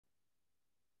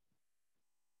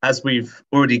As we've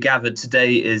already gathered,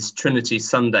 today is Trinity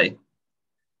Sunday.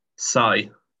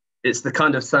 Sigh. It's the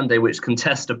kind of Sunday which can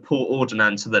test a poor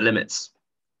ordinand to the limits.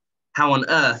 How on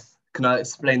earth can I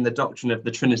explain the doctrine of the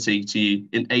Trinity to you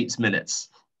in 8 minutes?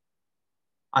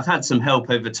 I've had some help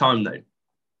over time, though.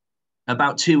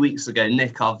 About 2 weeks ago,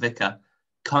 Nick, our vicar,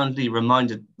 kindly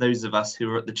reminded those of us who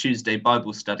were at the Tuesday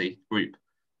Bible study group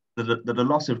that a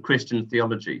lot of Christian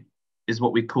theology is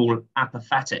what we call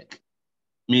apophatic,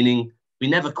 meaning we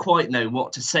never quite know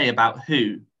what to say about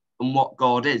who and what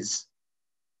God is.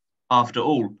 After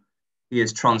all, he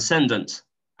is transcendent,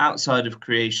 outside of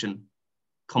creation,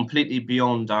 completely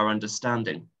beyond our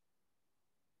understanding.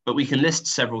 But we can list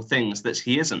several things that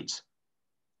he isn't.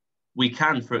 We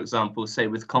can, for example, say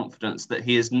with confidence that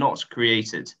he is not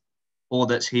created or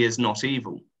that he is not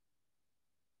evil.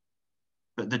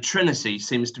 But the Trinity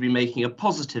seems to be making a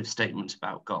positive statement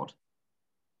about God.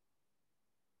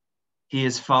 He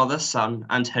is Father, Son,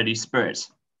 and Holy Spirit,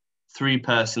 3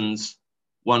 persons,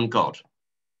 1 God.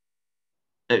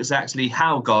 Exactly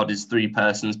how God is 3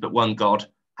 persons but 1 God,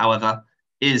 however,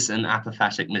 is an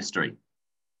apophatic mystery.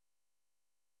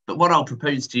 But what I'll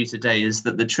propose to you today is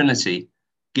that the Trinity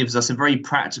gives us a very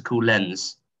practical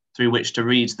lens through which to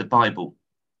read the Bible.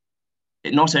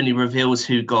 It not only reveals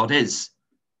who God is,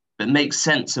 but makes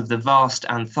sense of the vast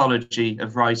anthology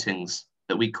of writings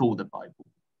that we call the Bible.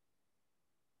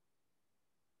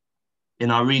 In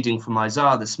our reading from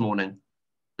Isaiah this morning,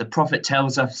 the prophet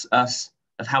tells us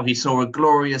of how he saw a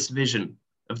glorious vision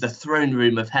of the throne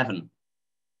room of heaven.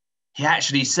 He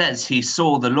actually says he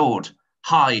saw the Lord,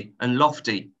 high and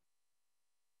lofty.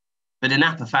 But in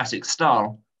apophatic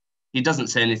style, he doesn't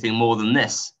say anything more than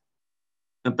this,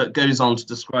 but goes on to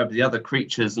describe the other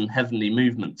creatures and heavenly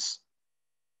movements.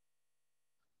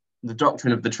 The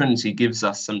doctrine of the Trinity gives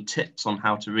us some tips on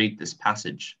how to read this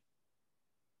passage.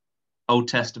 Old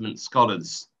Testament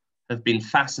scholars have been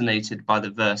fascinated by the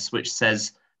verse which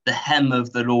says, "The hem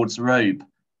of the Lord's robe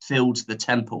filled the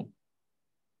temple."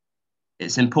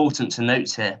 It's important to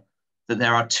note here that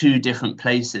there are 2 different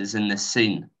places in this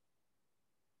scene.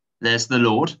 There's the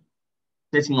Lord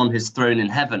sitting on his throne in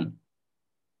heaven,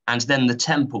 and then the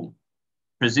temple,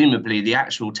 presumably the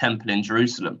actual temple in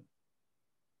Jerusalem.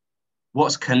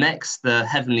 What connects the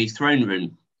heavenly throne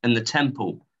room and the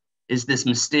temple is this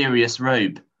mysterious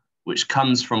robe which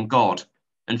comes from God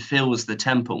and fills the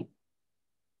temple.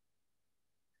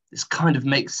 This kind of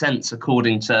makes sense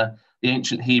according to the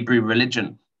ancient Hebrew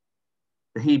religion.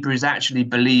 The Hebrews actually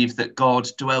believed that God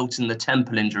dwelt in the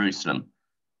temple in Jerusalem,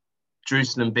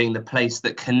 Jerusalem being the place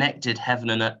that connected heaven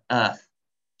and earth,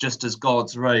 just as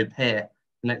God's robe here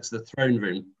connects the throne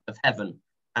room of heaven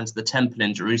and the temple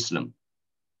in Jerusalem.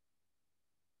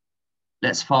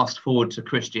 Let's fast forward to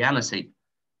Christianity,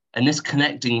 and this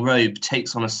connecting robe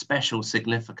takes on a special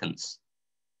significance.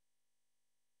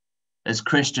 As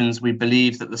Christians, we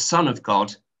believe that the Son of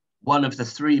God, one of the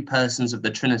 3 persons of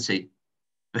the Trinity,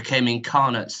 became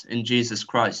incarnate in Jesus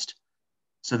Christ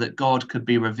so that God could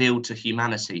be revealed to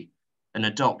humanity and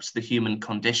adopt the human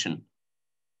condition.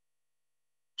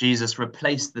 Jesus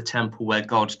replaced the temple where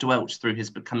God dwelt through his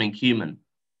becoming human,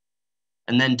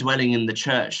 and then dwelling in the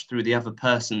church through the other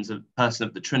person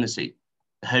of the Trinity,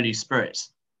 the Holy Spirit,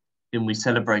 whom we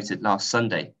celebrated last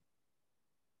Sunday.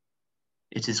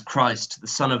 It is Christ, the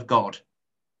Son of God,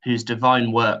 whose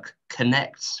divine work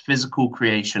connects physical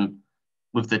creation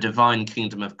with the divine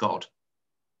kingdom of God.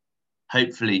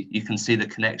 Hopefully, you can see the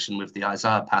connection with the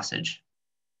Isaiah passage.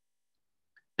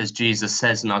 As Jesus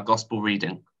says in our gospel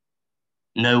reading,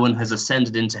 "No one has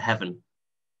ascended into heaven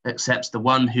except the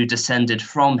one who descended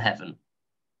from heaven,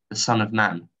 the Son of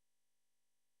Man."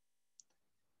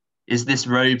 Is this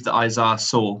robe that Isaiah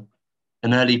saw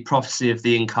an early prophecy of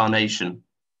the incarnation,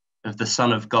 of the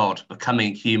Son of God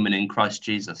becoming human in Christ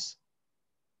Jesus?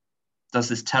 Does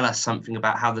this tell us something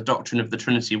about how the doctrine of the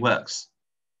Trinity works?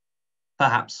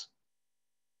 Perhaps.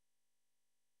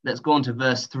 Let's go on to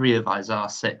verse 3 of Isaiah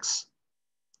 6.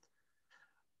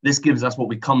 This gives us what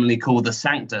we commonly call the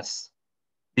Sanctus.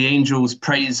 The angels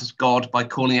praise God by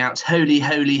calling out, "Holy,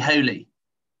 holy, holy."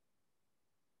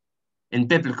 In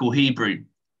biblical Hebrew,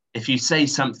 if you say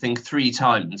something 3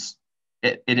 times,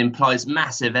 it implies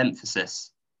massive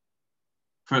emphasis.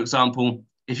 For example,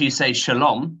 if you say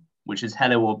shalom, which is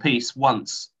hello or peace,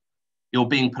 once, you're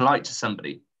being polite to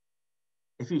somebody.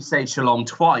 If you say shalom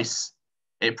twice,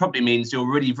 it probably means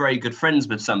you're really very good friends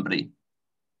with somebody.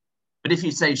 But if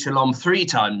you say shalom 3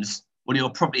 times, well, you're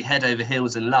probably head over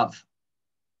heels in love.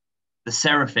 The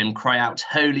seraphim cry out,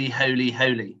 "Holy, holy,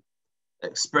 holy,"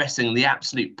 expressing the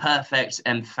absolute perfect,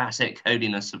 emphatic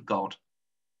holiness of God.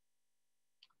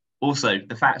 Also,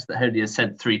 the fact that holy is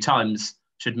said 3 times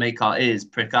should make our ears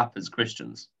prick up as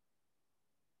Christians.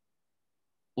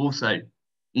 Also,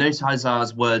 note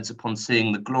Isaiah's words upon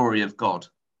seeing the glory of God.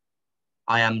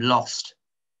 I am lost,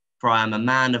 for I am a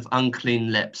man of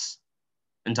unclean lips,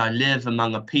 and I live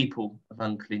among a people of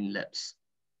unclean lips.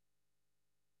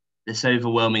 This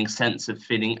overwhelming sense of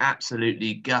feeling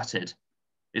absolutely gutted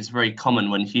is very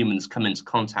common when humans come into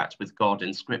contact with God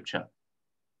in Scripture.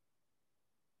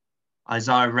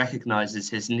 Isaiah recognizes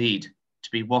his need to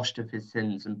be washed of his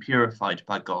sins and purified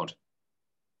by God.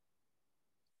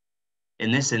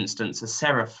 In this instance, a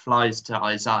seraph flies to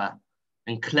Isaiah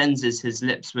and cleanses his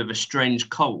lips with a strange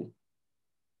coal.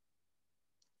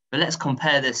 But let's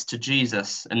compare this to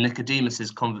Jesus and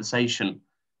Nicodemus's conversation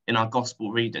in our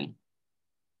gospel reading.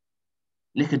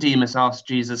 Nicodemus asked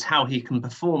Jesus how he can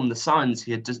perform the signs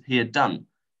he had done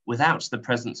without the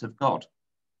presence of God.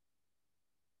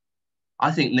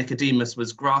 I think Nicodemus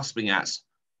was grasping at,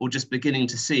 or just beginning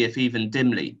to see, if even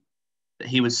dimly, that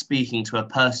he was speaking to a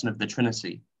person of the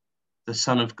Trinity, the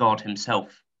Son of God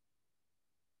himself.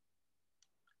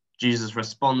 Jesus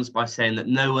responds by saying that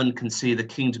no one can see the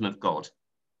kingdom of God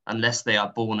unless they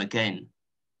are born again.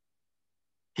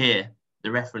 Here,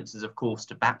 the reference is, of course,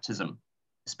 to baptism,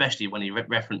 especially when he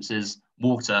references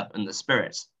water and the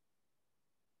Spirit.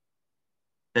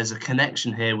 There's a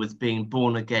connection here with being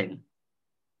born again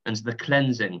and the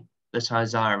cleansing that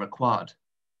Isaiah required.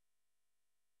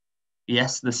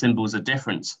 Yes, the symbols are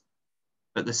different,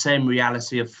 but the same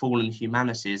reality of fallen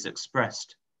humanity is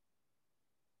expressed,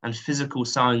 and physical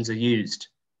signs are used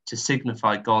to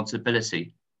signify God's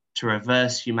ability to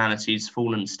reverse humanity's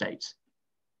fallen state.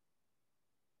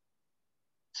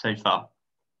 So far,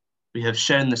 we have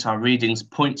shown that our readings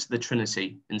point to the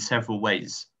Trinity in several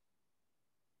ways.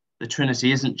 The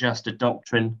Trinity isn't just a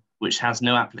doctrine which has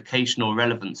no application or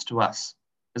relevance to us,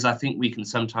 as I think we can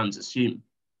sometimes assume.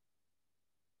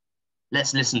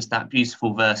 Let's listen to that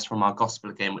beautiful verse from our gospel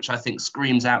again, which I think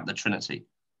screams out the Trinity.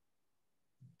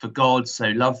 For God so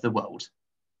loved the world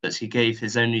that he gave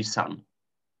his only Son,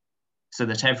 so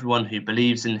that everyone who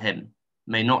believes in him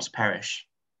may not perish,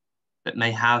 but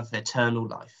may have eternal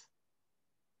life.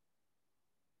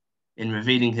 In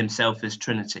revealing himself as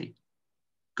Trinity,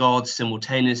 God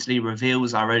simultaneously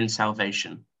reveals our own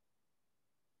salvation.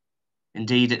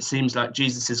 Indeed, it seems like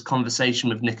Jesus' conversation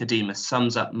with Nicodemus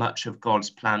sums up much of God's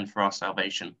plan for our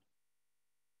salvation,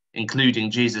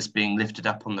 including Jesus being lifted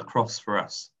up on the cross for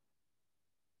us.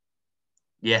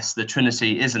 Yes, the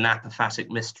Trinity is an apophatic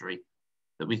mystery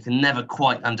that we can never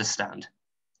quite understand,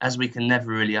 as we can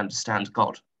never really understand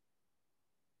God.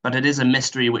 But it is a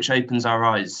mystery which opens our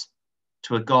eyes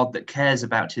to a God that cares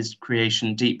about his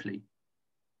creation deeply,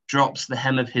 drops the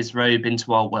hem of his robe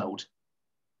into our world,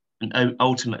 and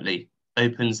ultimately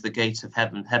opens the gate of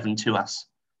heaven to us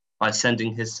by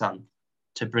sending his Son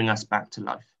to bring us back to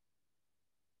life.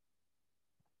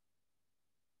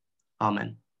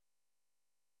 Amen.